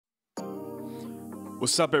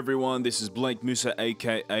What's up everyone, this is Blake Musa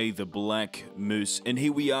aka The Black Moose, and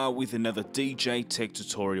here we are with another DJ tech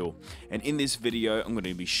tutorial. And in this video I'm going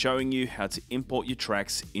to be showing you how to import your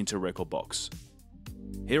tracks into Rekordbox.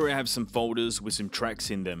 Here I have some folders with some tracks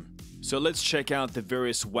in them. So let's check out the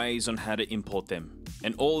various ways on how to import them.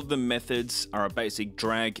 And all of the methods are a basic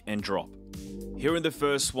drag and drop. Here in the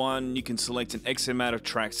first one, you can select an X amount of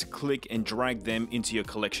tracks, click and drag them into your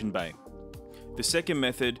collection bay. The second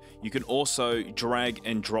method, you can also drag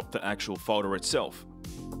and drop the actual folder itself.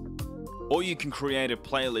 Or you can create a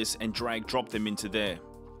playlist and drag drop them into there.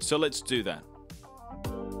 So let's do that.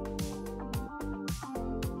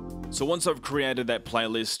 So once I've created that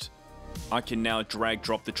playlist, I can now drag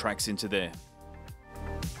drop the tracks into there.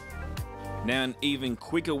 Now an even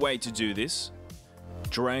quicker way to do this,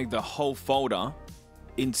 drag the whole folder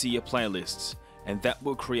into your playlists, and that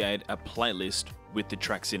will create a playlist with the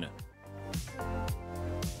tracks in it.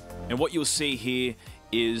 And what you'll see here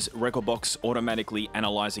is Rekordbox automatically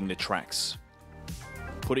analyzing the tracks,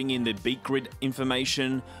 putting in the beat grid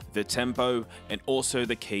information, the tempo, and also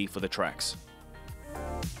the key for the tracks.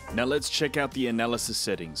 Now let's check out the analysis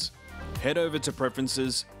settings. Head over to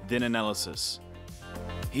Preferences, then Analysis.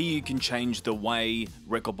 Here you can change the way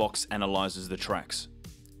Rekordbox analyzes the tracks.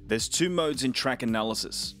 There's two modes in track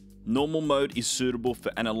analysis. Normal mode is suitable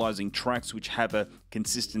for analyzing tracks which have a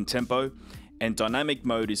consistent tempo, and dynamic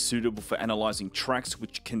mode is suitable for analyzing tracks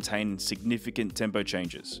which contain significant tempo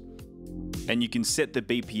changes. And you can set the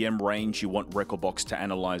BPM range you want Rekordbox to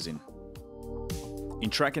analyze in.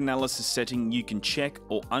 In track analysis setting, you can check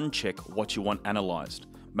or uncheck what you want analyzed.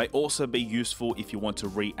 May also be useful if you want to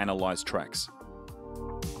reanalyze tracks.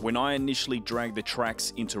 When I initially dragged the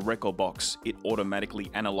tracks into Rekordbox, it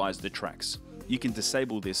automatically analyzed the tracks. You can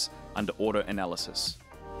disable this under Auto Analysis.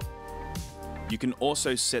 You can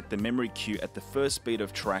also set the memory queue at the first beat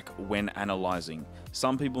of track when analyzing.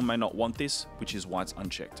 Some people may not want this, which is why it's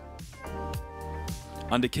unchecked.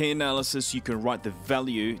 Under Key Analysis, you can write the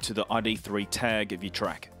value to the ID3 tag of your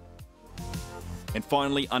track. And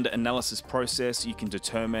finally, under Analysis Process, you can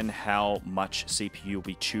determine how much CPU will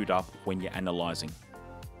be chewed up when you're analyzing.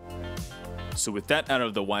 So with that out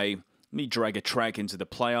of the way, let me drag a track into the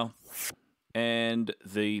player, and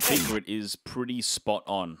the beat grid is pretty spot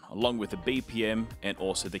on, along with the BPM and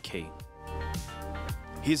also the key.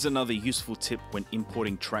 Here's another useful tip when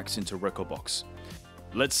importing tracks into Rekordbox.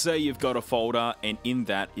 Let's say you've got a folder and in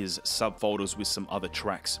that is subfolders with some other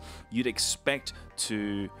tracks. You'd expect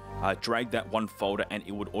to drag that one folder and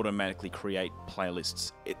it would automatically create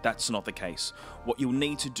playlists. That's not the case. What you'll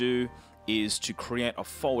need to do is to create a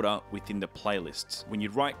folder within the playlists. When you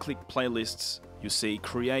right click playlists, you'll see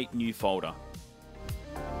create new folder.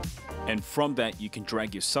 And from that you can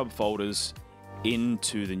drag your subfolders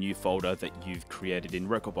into the new folder that you've created in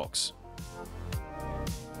Rekordbox.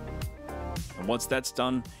 And once that's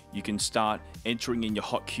done, you can start entering in your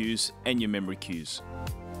hot cues and your memory cues.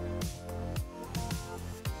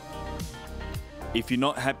 If you're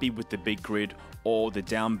not happy with the beat grid or the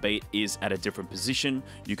downbeat is at a different position,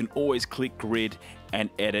 you can always click grid and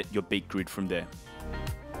edit your beat grid from there.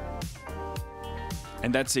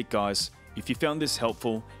 And that's it guys. If you found this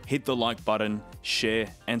helpful, hit the like button, share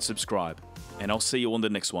and subscribe. And I'll see you on the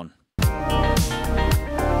next one.